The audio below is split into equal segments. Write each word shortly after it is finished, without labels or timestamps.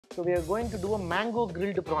So we are going to do a mango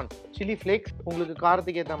grilled prawn. Chili flakes உங்களுக்கு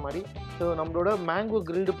காரத்துக்கு ஏத்த மாதிரி. So நம்மளோட mango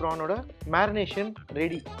grilled prawn ஓட marination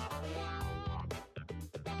ready.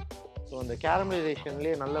 So அந்த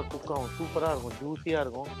caramelization-லயே நல்லா குக் ஆகும், சூப்பரா இருக்கும், ஜூசியா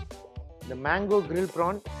இருக்கும். The mango grilled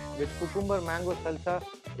prawn with cucumber mango salsa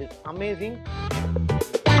is amazing.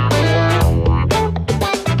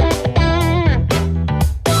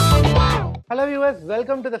 Hello viewers,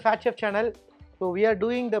 welcome to the Fat Chef channel. So we are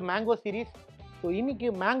doing the mango series. So இன்னைக்கு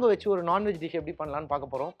mango வச்சு ஒரு non-veg dish எப்படி பண்ணலாம்னு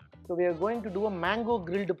பார்க்க போறோம். So we are going to do a mango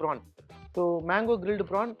grilled prawn. So mango grilled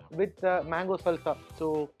prawn with mango salsa. So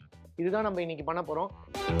இதுதான் நம்ம இன்னைக்கு பண்ண போறோம்.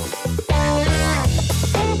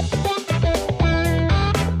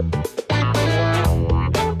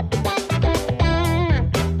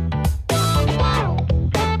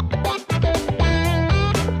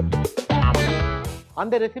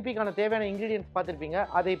 அந்த ரெசிபிக்கான தேவையான இன்கிரிடியன்ட்ஸ் பார்த்துருப்பீங்க.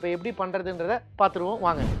 அதை இப்போ எப்படி பண்ணுறதுன்றதை பார்த்துருவோம்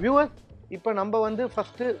வாங்க. வியூவர்ஸ், இப்போ நம்ம வந்து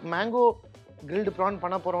ஃபஸ்ட்டு மேங்கோ கிரில்டு ப்ரான்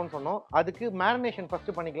பண்ண போகிறோம்னு சொன்னோம். அதுக்கு மேரினேஷன்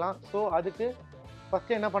ஃபஸ்ட்டு பண்ணிக்கலாம். ஸோ அதுக்கு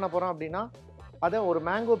ஃபஸ்ட்டு என்ன பண்ண போகிறோம் அப்படின்னா, அதை ஒரு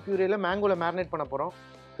மேங்கோ பியூரேயில் மேங்கோவில் மேரினேட் பண்ண போகிறோம்.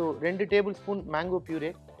 So 2 table spoon mango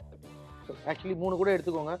puree, actually 3 கூட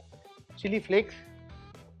எடுத்துக்கோங்க. சில்லி ஃப்ளேக்ஸ்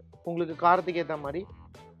உங்களுக்கு காரத்துக்கு ஏற்ற மாதிரி,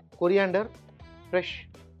 coriander fresh,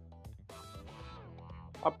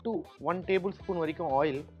 up to 1 tablespoon வரைக்கும்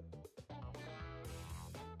ஆயில்.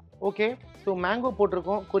 ஓகே, ஸோ மேங்கோ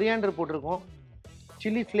போட்டிருக்கோம், கொரியாண்டர் போட்டிருக்கோம்,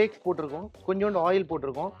 சில்லி ஃப்ளேக்ஸ் போட்டிருக்கோம், கொஞ்சோண்டு ஆயில்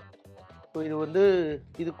போட்டிருக்கோம். ஸோ இது வந்து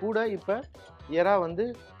இது கூட இப்போ எறா வந்து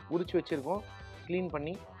உரிச்சு வச்சுருக்கோம், க்ளீன்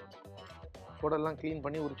பண்ணி குடல்லாம் க்ளீன்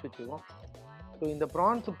பண்ணி உரிச்சு வச்சுருக்கோம். ஸோ இந்த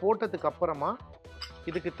ப்ரான்ஸ் போட்டதுக்கு அப்புறமா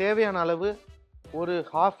இதுக்கு தேவையான அளவு ஒரு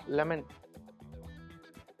ஹாஃப் லெமன்,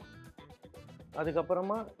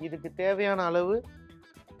 அதுக்கப்புறமா இதுக்கு தேவையான அளவு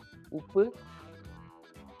உப்பு,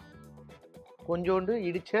 கொஞ்சோண்டு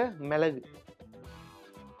இடிச்ச மிளகு.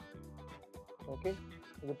 ஓகே,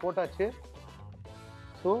 இது போட்டாச்சு.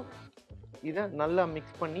 ஸோ இதை நல்லா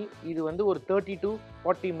மிக்ஸ் பண்ணி இது வந்து ஒரு 30 to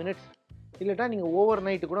 40 மினிட்ஸ், இல்லட்டா நீங்கள் ஓவர்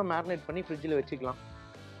நைட்டு கூட மேரினேட் பண்ணி ஃப்ரிட்ஜில் வச்சுக்கலாம்,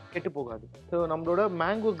 கெட்டு போகாது. ஸோ நம்மளோட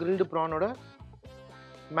mango grilled ப்ரானோட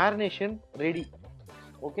marination ready.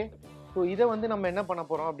 Okay, so இதை வந்து நம்ம என்ன பண்ண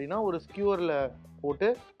போகிறோம் அப்படின்னா, ஒரு ஸ்கியூரில் போட்டு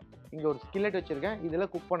இங்கே ஒரு ஸ்கில்லெட் வச்சுருக்கேன்,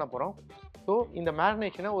 இதில் குக் பண்ண போகிறோம். ஸோ இந்த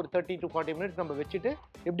மேரினேஷனை ஒரு 30 to 40 மினிட்ஸ் நம்ம வச்சுட்டு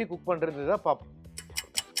எப்படி குக் பண்ணுறது தான் பார்ப்போம்.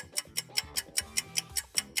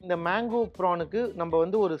 இந்த மேங்கோ ப்ரானுக்கு நம்ம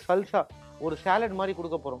வந்து ஒரு சல்சா, ஒரு சாலட் மாதிரி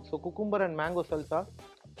கொடுக்க போகிறோம். So cucumber and mango சல்சா.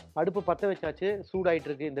 அடுப்பு பற்ற வச்சாச்சு, சூடாயிட்டு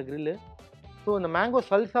இருக்கு இந்த கிரில்லு. ஸோ இந்த மேங்கோ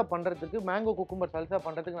சல்சா பண்ணுறதுக்கு, மேங்கோ குக்கும்பர் சல்சா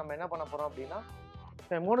பண்ணுறதுக்கு நம்ம என்ன பண்ண போகிறோம் அப்படின்னா,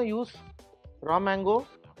 I'm going to use raw mango,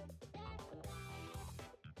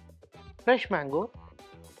 fresh mango,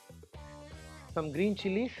 some green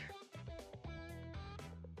chilies,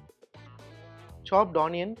 chopped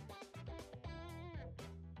onion,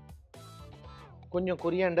 கொஞ்சம்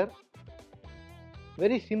coriander,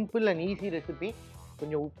 very simple and easy recipe.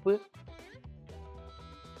 கொஞ்சம் உப்பு,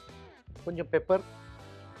 கொஞ்சம் pepper,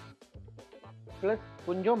 plus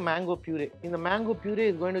கொஞ்சம் mango puree. இந்த mango puree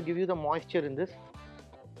is going to give you the moisture in this.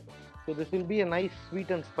 So this will be a nice sweet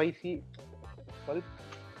and spicy pulp.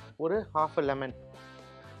 ஒரு half a lemon.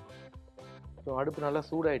 So அடுப்பு நல்லா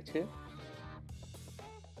சூடாயிடுச்சு.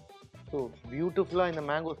 So பியூட்டிஃபுல்லாக இந்த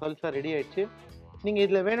மேங்கோ சல்சா ரெடி ஆயிடுச்சு. நீங்கள்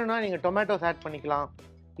இதில் வேணும்னா நீங்கள் டொமேட்டோஸ் ஆட் பண்ணிக்கலாம்,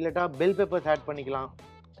 இல்லட்டா பெல் பெப்பர்ஸ் ஆட் பண்ணிக்கலாம்.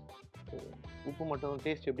 உப்பு மட்டும்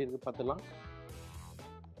டேஸ்ட் எப்படி இருக்குது பார்த்துக்கலாம்.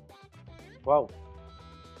 Wow,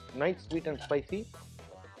 nice sweet and spicy.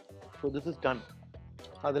 So this is done.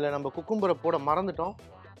 அதில் நம்ம குக்கும்பரை போட மறந்துட்டோம்.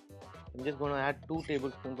 Just cone add 2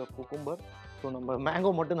 tablespoons of cucumber. So நம்ம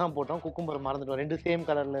மேங்கோ மட்டும் தான் போட்டோம், குக்கும்பர் மறந்துட்டோம், 2 சேம்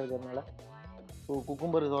கலரில் இருக்கிறதுனால. So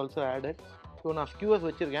cucumber is also added. So நான் ஸ்கியூவர்ஸ்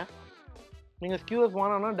வச்சுருக்கேன். நீங்கள் ஸ்கியூவர்ஸ்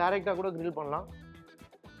வாங்கினா டேரெக்டாக கூட கிரில் பண்ணலாம்,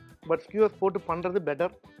 பட் ஸ்கியூவர்ஸ் போட்டு பண்ணுறது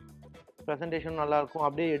பெட்டர். ப்ரெசன்டேஷன் நல்லாயிருக்கும்,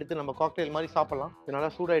 அப்படியே எடுத்து நம்ம காக்டெயில் மாதிரி சாப்பிட்லாம். இது நல்லா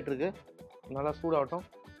சூடாகிட்டுருக்கு, நல்லா சூடாகட்டும்.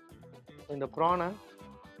 இந்த ப்ரானை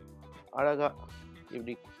அழகாக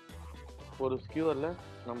இப்படி ஒரு ஸ்கியூவரில்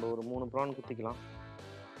நம்ம ஒரு 3 ப்ரான் குத்திக்கலாம்.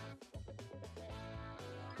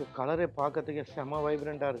 ஸோ கலரே பார்க்கறதுக்கு செம்ம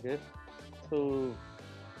வைப்ரண்ட்டாக இருக்குது. ஸோ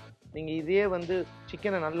நீங்கள் இதே வந்து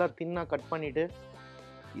சிக்கனை நல்லா தின்னாக கட் பண்ணிவிட்டு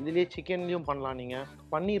இதிலே சிக்கன்லேயும் பண்ணலாம், நீங்கள்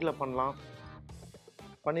பன்னீரில் பண்ணலாம்.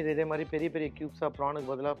 பன்னீர் இதே மாதிரி பெரிய பெரிய க்யூப்ஸாக ப்ரானுக்கு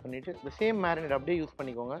பதிலாக பண்ணிவிட்டு இந்த சேம் மேரினேட் அப்படியே யூஸ்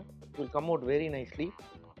பண்ணிக்கோங்க. It will come out very nicely.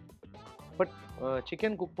 But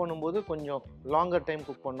chicken cook பண்ணும்போது கொஞ்சம் லாங்கர் டைம்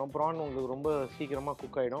குக் பண்ணோம். ப்ரான் உங்களுக்கு ரொம்ப சீக்கிரமாக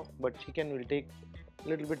குக் ஆகிடும், but chicken will take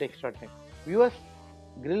little bit extra time. Viewers,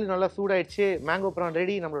 grill நல்லா சூடாயிடுச்சு, மேங்கோ ப்ரான்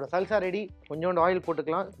ரெடி, நம்மளோட சல்சா ரெடி. கொஞ்சோண்டு ஆயில்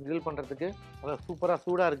போட்டுக்கலாம் கிரில் பண்ணுறதுக்கு. நல்லா சூப்பராக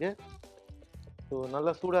சூடாக இருக்குது. ஸோ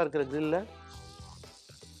நல்லா சூடாக இருக்கிற கிரில்லில்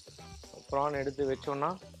ப்ரான் எடுத்து வச்சோன்னா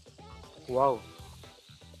வாவ்,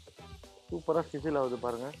 சூப்பராக சிசில் ஆகுது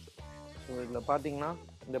பாருங்கள். ஸோ இதில் பார்த்தீங்கன்னா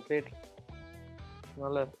இந்த பிளேட்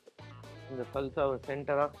நல்ல இந்த சல்சாவை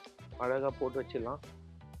சென்டராக அழகாக போட்டு வச்சிடலாம்.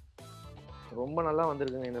 ரொம்ப நல்லா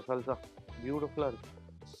வந்திருக்குங்க இந்த சல்சா, பியூட்டிஃபுல்லாக இருக்குது.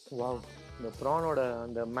 வாவ், இந்த ப்ரானோட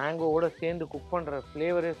அந்த மேங்கோவோட சேர்ந்து குக் பண்ணுற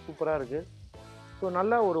ஃப்ளேவரே சூப்பராக இருக்குது. ஸோ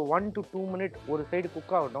நல்லா ஒரு 1 to 2 மினிட் ஒரு சைடு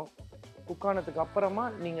குக் ஆகட்டும். குக் ஆனதுக்கு அப்புறமா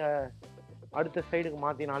நீங்கள் அடுத்த சைடுக்கு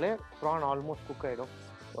மாற்றினாலே ப்ரான் ஆல்மோஸ்ட் குக் ஆகிடும்.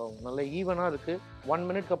 ஸோ நல்ல ஈவனாக இருக்குது. 1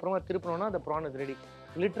 மினிட்க்கு அப்புறமா திருப்பினோன்னா அந்த ப்ரான் இஸ் ரெடி.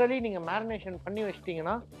 லிட்ரலி நீங்கள் மேரினேஷன் பண்ணி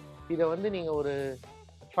வச்சிட்டிங்கன்னா இதை வந்து நீங்கள் ஒரு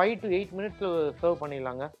 5 to 8 மினிட்ஸில் சர்வ்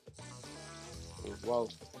பண்ணிடலாங்க. வாவ்,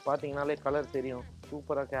 பார்த்தீங்கனாலே கலர் தெரியும்,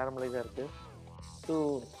 சூப்பராக கேரமலைஸாக இருக்குது. ஸோ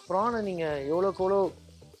ப்ரானை நீங்கள் எவ்வளோக்கு எவ்வளோ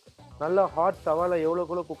நல்லா ஹாட் தவாவில்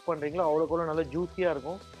எவ்வளோக்குள்ள குக் பண்ணுறீங்களோ அவ்வளோக்குள்ள நல்லா ஜூஸியாக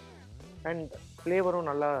இருக்கும் அண்ட் ஃப்ளேவரும்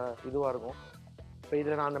நல்லா இதுவாக இருக்கும். இப்போ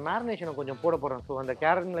இதில் நான் அந்த மேரினேஷனை கொஞ்சம் போட போகிறேன். ஸோ அந்த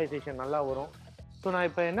கேரமலைசேஷன் நல்லா வரும். ஸோ நான்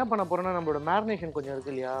இப்போ என்ன பண்ண போகிறேன்னா, நம்மளோட மேரினேஷன் கொஞ்சம்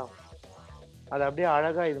இருக்குது இல்லையா, அதை அப்படியே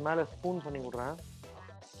அழகாக இது மேலே ஸ்பூன் பண்ணி விட்றேன்.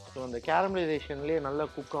 ஸோ அந்த கேரமலைசேஷன்லேயே நல்லா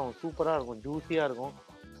குக் ஆகும், சூப்பராக இருக்கும், ஜூஸியாக இருக்கும்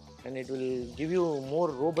and it will give you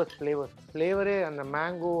more robust ஃப்ளேவரே அந்த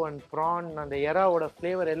மேங்கோ அண்ட் ப்ரான் அந்த எறாவோட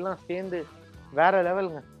ஃப்ளேவர் எல்லாம் சேர்ந்து வேறு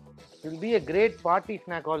லெவலுங்க. It will be a great party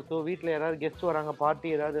snack also. வீட்டில் யாராவது கெஸ்ட் வராங்க, பார்ட்டி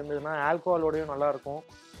ஏதாவது இருந்ததுன்னா ஆல்கோஹாலோடையும் நல்லாயிருக்கும்.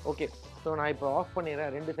 ஓகே, ஸோ நான் இப்போ ஆஃப்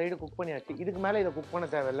பண்ணிடுறேன். 2 சைடு குக் பண்ணியாச்சு. இதுக்கு மேலே இதை குக் பண்ண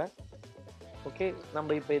தேவையில்லை. ஓகே,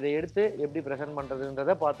 நம்ம இப்போ இதை எடுத்து எப்படி ப்ரெசென்ட்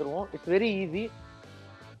பண்ணுறதுன்றதை பார்த்துருவோம். It's very easy.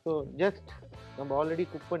 So just நம்ம ஆல்ரெடி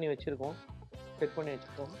குக் பண்ணி வச்சுருக்கோம், செட் பண்ணி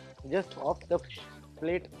வச்சுருக்கோம். Just of the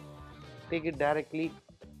plate, take it directly.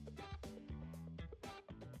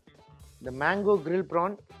 The mango grill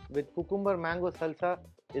prawn with cucumber mango salsa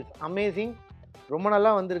is amazing. ரொம்ப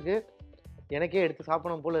நல்லா வந்திருக்கு, எனக்கே எடுத்து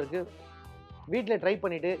சாப்பிடணும் போல இருக்குது. வீட்டில் ட்ரை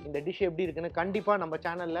பண்ணிவிட்டு இந்த டிஷ் எப்படி இருக்குன்னு கண்டிப்பாக நம்ம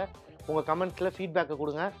சேனலில் உங்கள் கமெண்ட்ஸில் ஃபீட்பேக்கை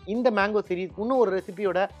கொடுங்க. இந்த மேங்கோ சீரீஸ் இன்னும் ஒரு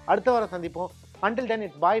ரெசிபியோட அடுத்த வாரம் சந்திப்போம். Until then,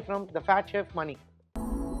 it's bye from the Fat Chef Mani.